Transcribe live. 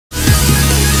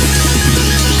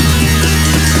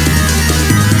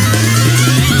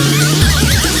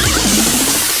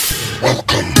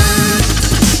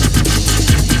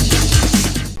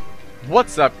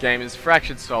What's up gamers,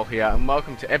 Fractured Soul here, and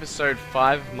welcome to episode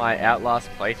 5 of my Outlast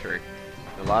playthrough.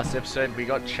 The last episode we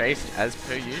got chased as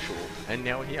per usual, and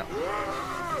now we're here.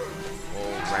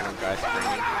 All random guys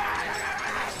screaming.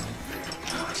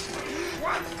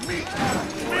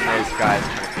 All those guys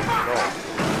trying to control.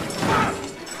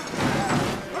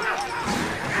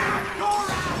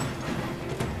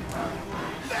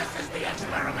 This is the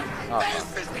experiment! Oh,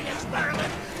 this is the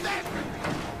experiment!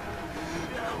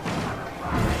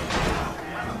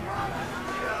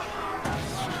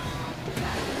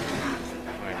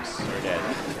 I'm so dead.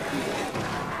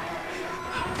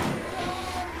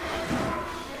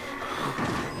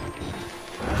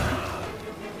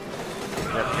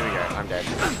 Yep, here we go. I'm dead.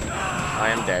 I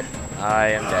am dead. I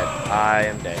am dead. I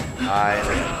am dead. I am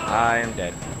dead. I am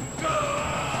dead.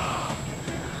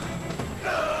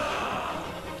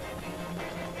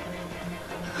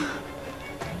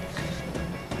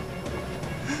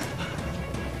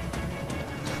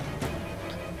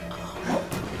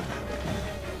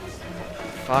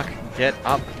 Fuck, get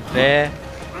up there.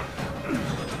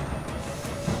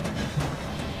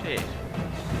 Shit.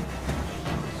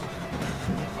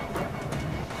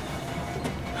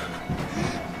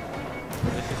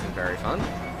 This isn't very fun.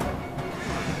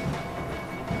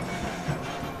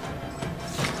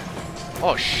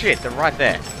 Oh shit, they're right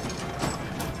there.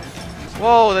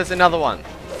 Whoa, there's another one.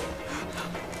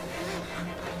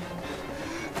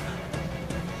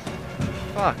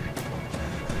 Fuck.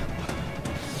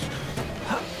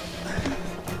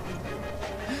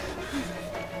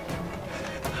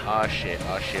 Oh shit,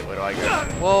 where do I go?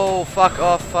 Whoa, fuck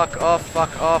off, fuck off,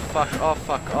 fuck off, fuck off,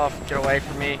 fuck off, get away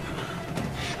from me.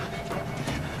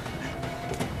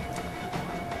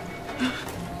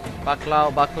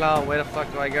 Baklau, where the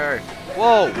fuck do I go?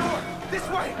 Whoa! This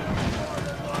way!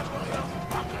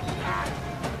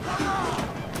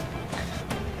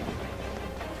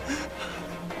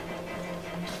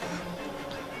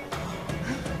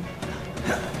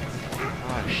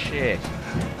 Oh shit.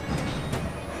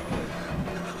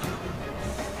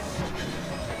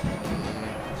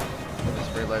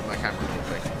 Reload my camera real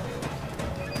quick.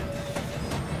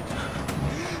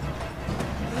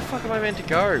 Where the fuck am I meant to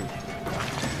go?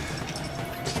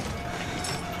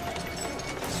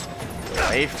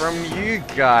 Away from you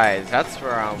guys. That's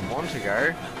where I want to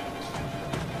go.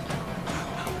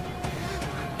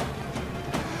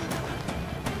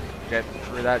 Get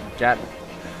through that gap.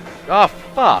 Oh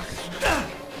fuck!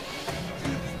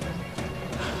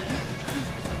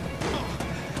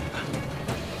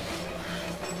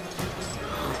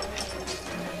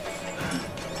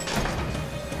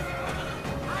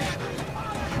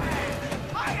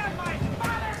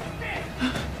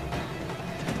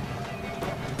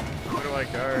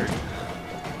 Go.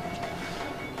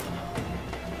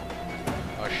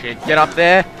 Oh shit, get up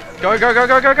there! Go, go, go,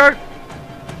 go, go, go!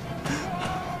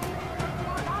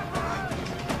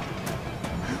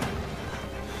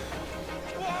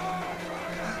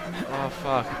 Oh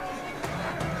fuck.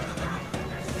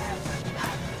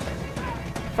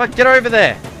 Fuck, get over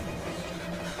there!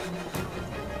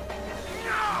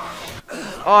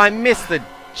 Oh, I missed the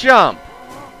jump!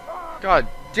 God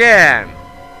damn!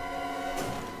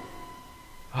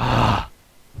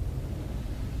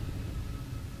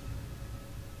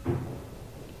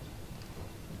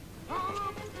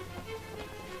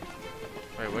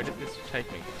 Wait, where did this take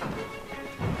me?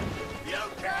 You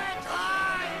can't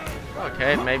hide!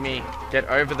 Okay, it made me get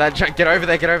over that jump. Get over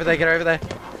there, get over there, get over there.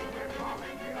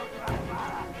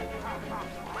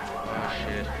 Oh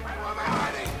shit.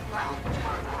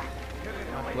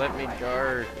 Let me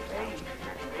go.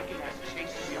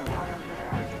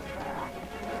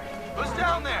 Who's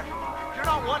down there? You're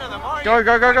not one of them, are you? Go,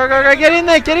 go, go, go, go, go, get in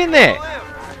there, get in there!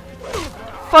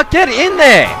 Fuck, get in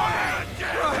there!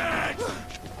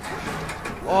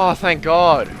 Oh, thank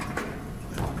God.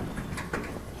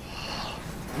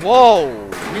 Whoa!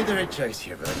 You made the right choice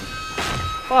here, buddy.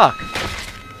 Fuck.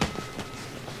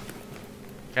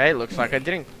 Okay, looks like I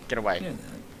didn't get away. You're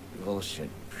that bullshit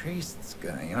priest's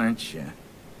guy, aren't you?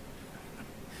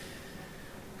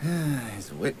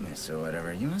 His witness or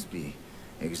whatever. You must be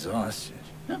exhausted.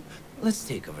 Now, let's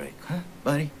take a break, huh,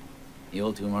 buddy? The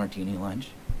old 2-martini lunch?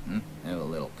 Have a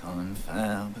little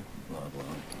confab, blah,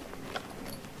 blah.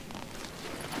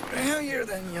 Heavier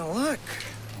than you look.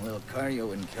 A little cardio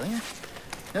wouldn't kill you.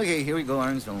 Okay, here we go,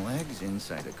 arms and legs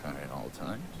inside the car at all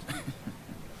times.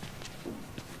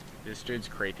 This dude's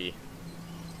creepy.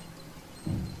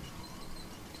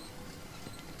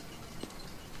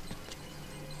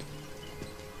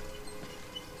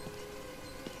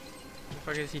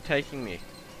 Where the fuck is he taking me?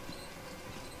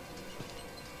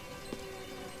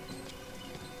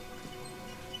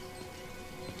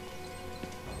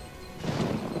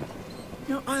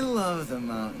 love the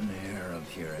mountain air up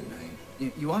here at night.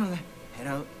 You want to head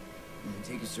out and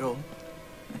take a stroll?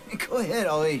 Go ahead,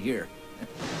 I'll wait here.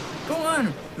 Go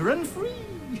on, run free.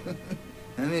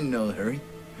 I'm in no hurry.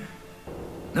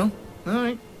 No? All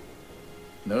right.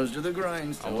 Nose to the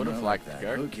grindstone. I would have liked to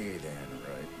go. Okay then,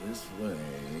 right this way.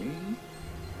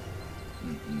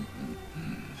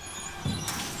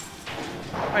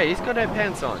 Wait, he's got no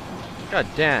pants on. God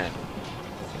damn.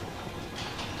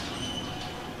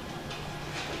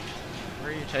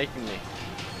 Where are you taking me?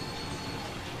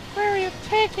 Where are you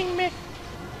taking me?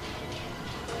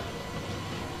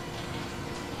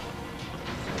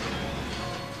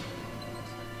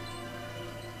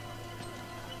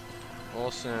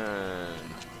 Awesome.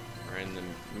 We're in the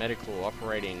medical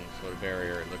operating sort of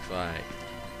area, it looks like.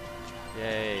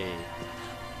 Yay.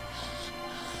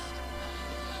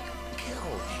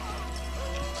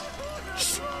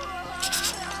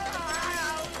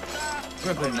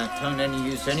 We're putting that tongue to any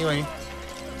use anyway.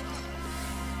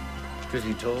 Truth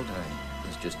be told, I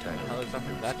was just tired. How is up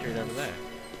with that dude over there?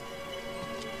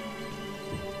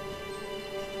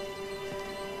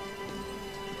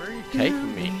 Where are you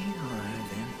taking me?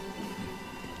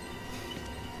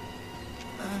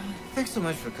 Thanks so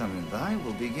much for coming by.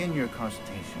 We'll begin your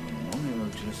consultation in a moment. We'll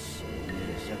just need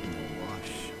a second to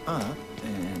wash up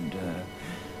and,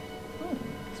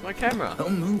 It's my camera. no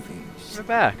movies. We're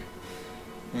back.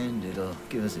 And it'll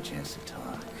give us a chance to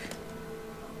talk.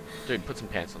 Dude, put some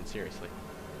pants on, seriously.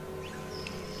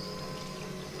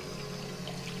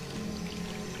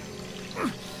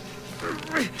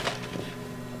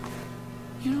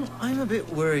 You know, I'm a bit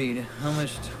worried how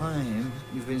much time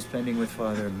you've been spending with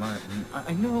Father Martin.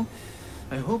 I know,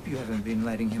 I hope you haven't been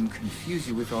letting him confuse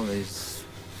you with all his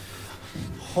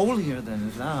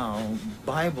holier-than-thou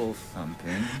Bible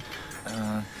thumping.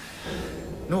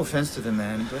 No offense to the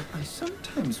man, but I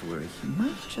sometimes worry he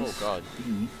might just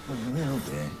be a little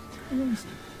bit crazy.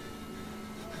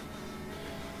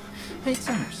 It's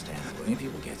understandable when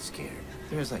people get scared.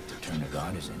 They're as like to turn to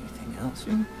God as anything else.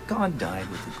 And God died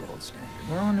with the gold standard.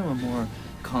 We're on to a more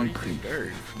concrete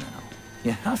earth now.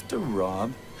 You have to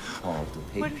rob Paul to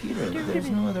pay Peter. There's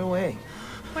no other way.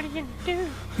 What are you gonna do?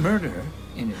 Murder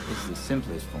in it is the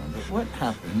simplest form, but what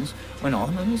happens when all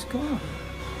the money's gone?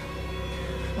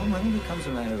 Well, money becomes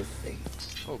a matter of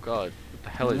faith. Oh god, what the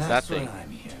hell is that That's thing? what I'm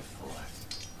here for.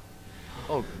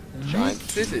 Oh, giant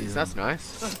scissors, that's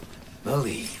nice.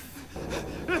 Believe.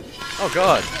 Oh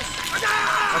god.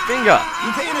 My finger!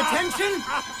 You paying attention?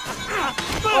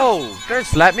 Oh, don't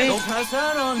slap me! Don't pass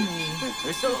out on me.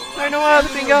 There's so No, other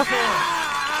finger! What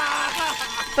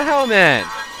the hell, man?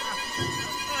 What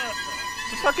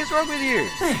the fuck is wrong with you?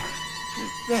 There. You're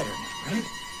better now, right?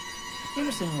 You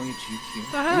understand why you cheat here?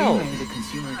 The hell? We made the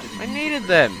consumer to the I needed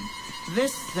them.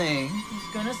 This thing is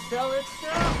gonna sell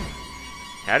itself.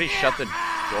 How'd he shut the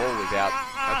door without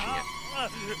touching it?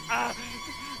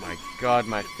 My god,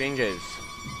 my fingers.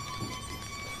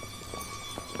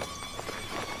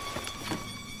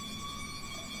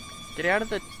 Get out of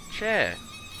the chair.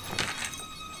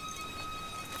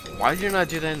 Why didn't I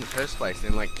do that in the first place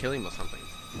and like kill him or something?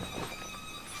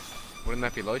 Wouldn't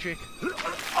that be logic? Oh,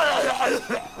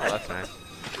 that's nice.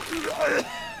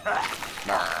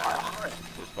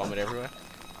 Just vomit everywhere.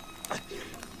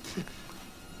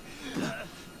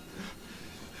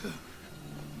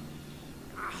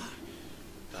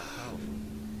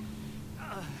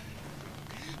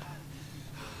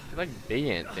 They're like big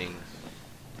ant things.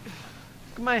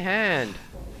 Look at my hand.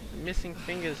 I'm missing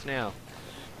fingers now.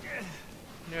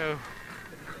 No.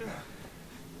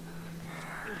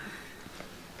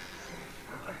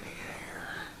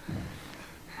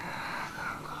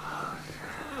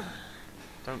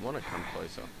 Don't want to come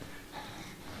closer.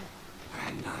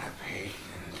 I'm not a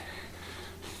patient.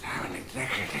 I'm an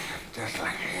executive, just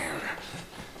like him.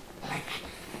 Like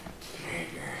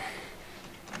Trigger.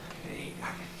 He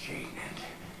got the treatment.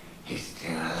 He's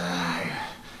still alive.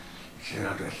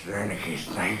 Killed with Wernicke's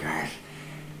snipers.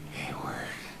 He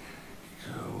worked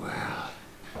too well.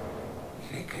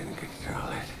 They couldn't control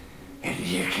it. And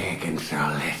you can't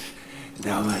control it.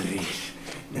 Nobody.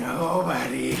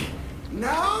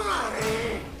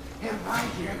 He'll find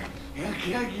you. He'll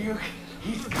kill you.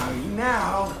 He's coming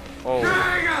now. Oh,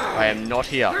 I am not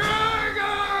here. I'm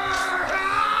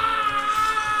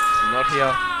not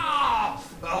here.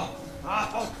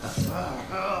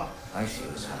 I see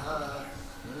what's happening.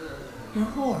 You're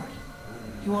bored.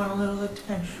 You want a little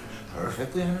attention.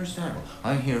 Perfectly understandable.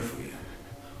 I'm here for you.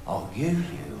 I'll give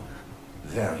you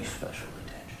very special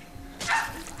attention.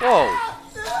 Whoa.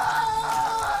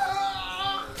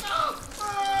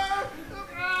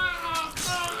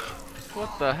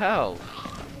 What the hell?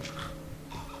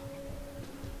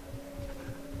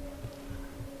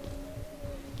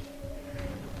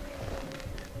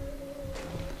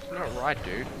 right,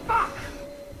 dude. Fuck!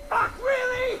 Fuck,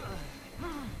 really?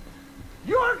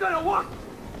 You're gonna walk.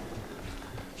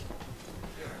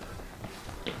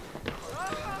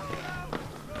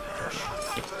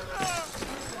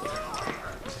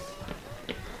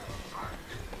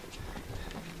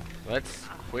 Let's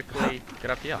quickly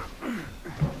get up here.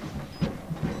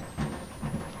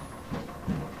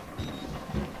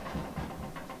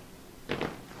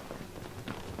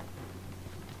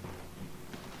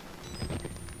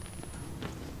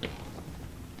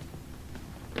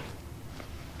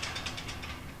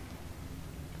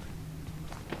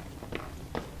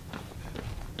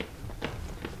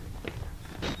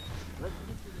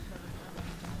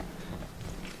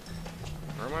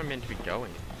 Where am I meant to be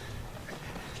going?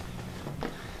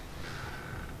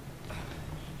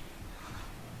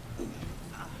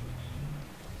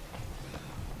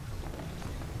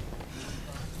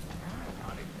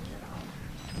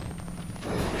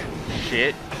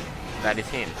 Shit. That is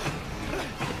him.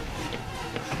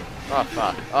 Oh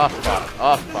fuck. Oh fuck.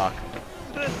 Oh fuck.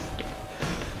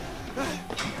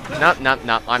 Nope, nope,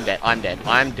 nope. I'm dead. I'm dead.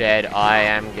 I'm dead. I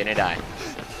am gonna die.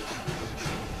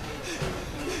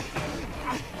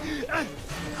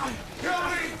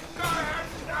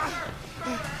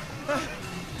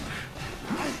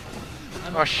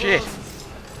 Oh shit.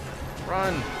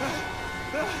 Run.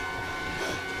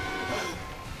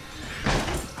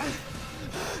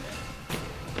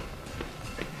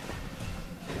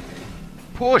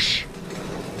 Push.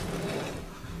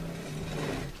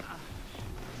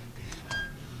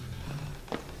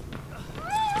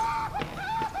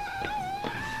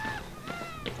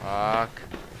 Fuck.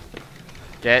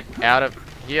 Get out of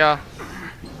here.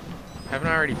 Haven't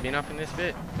I already been up in this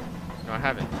bit? No, I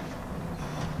haven't.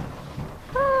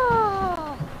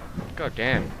 God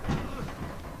damn.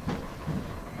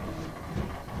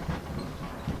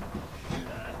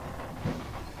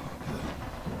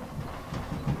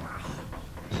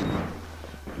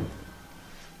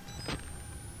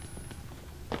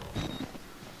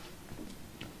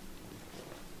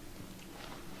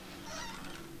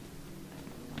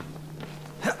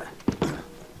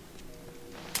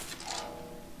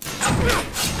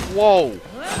 Whoa!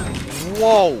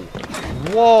 Whoa!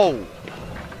 Whoa!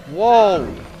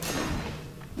 Whoa!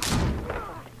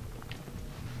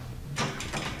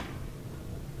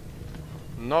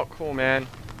 Not cool, man.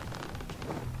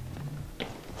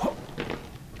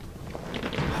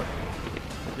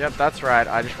 Yep, that's right.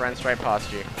 I just ran straight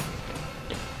past you.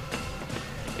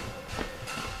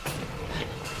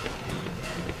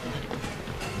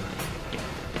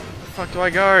 Where the fuck do I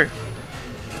go?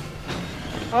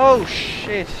 Oh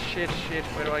shit, shit, shit.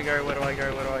 Where do I go? Where do I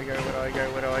go? Where do I go? Where do I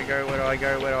go? Where do I go? Where do I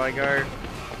go? Where do I go? Where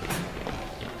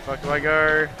the fuck do I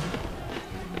go?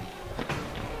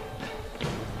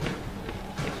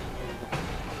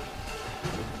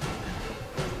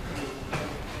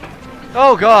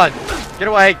 Oh god! Get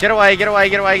away, get away, get away,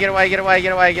 get away, get away, get away,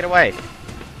 get away, get away.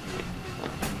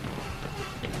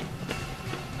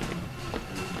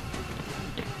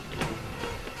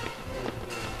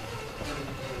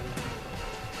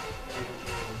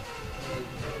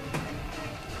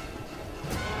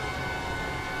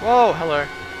 Whoa, hello.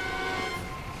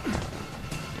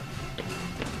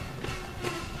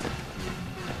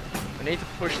 I need to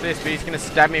push this, but he's gonna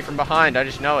stab me from behind, I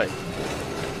just know it.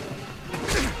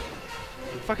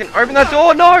 Fucking open that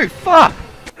door! No! Fuck!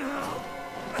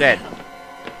 Dead.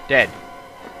 Dead.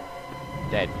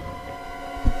 Dead.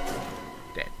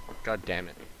 Dead. God damn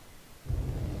it.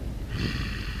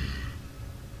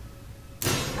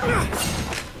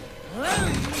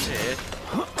 Shit.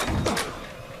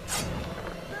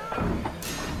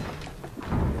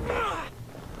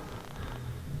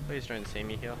 Please don't see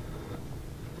me here.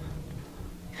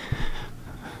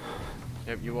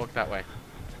 Yep, you walk that way.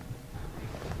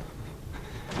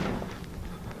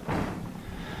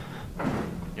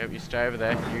 Yep, you stay over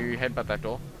there. You headbutt that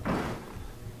door.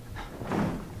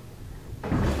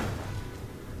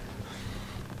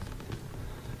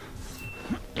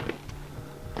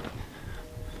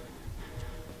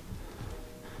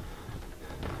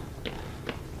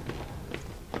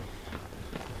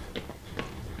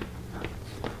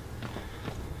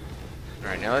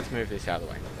 Alright, now let's move this out of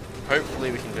the way.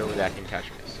 Hopefully we can deal without him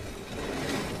catching us.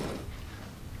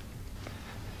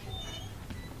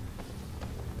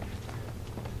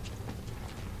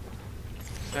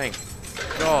 Thank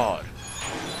God.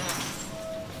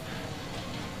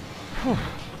 Whew.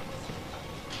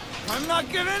 I'm not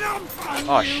giving up on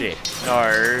Oh you. shit.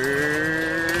 No.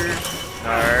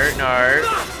 No,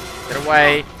 no. Get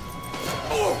away.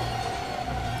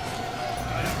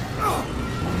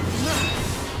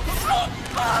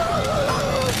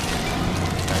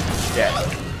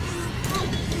 dead.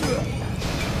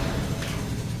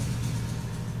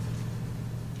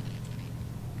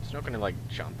 It's not gonna like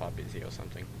jump up, is he, or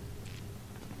something?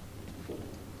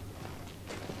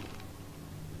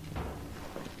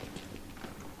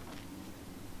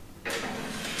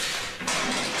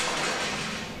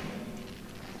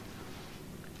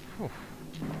 Whew.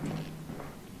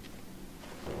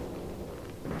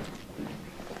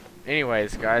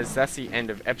 Anyways, guys, that's the end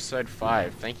of episode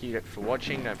 5. Thank you for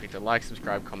watching. Don't forget to like,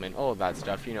 subscribe, comment, all of that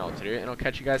stuff. You know what to do. And I'll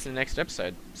catch you guys in the next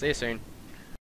episode. See you soon.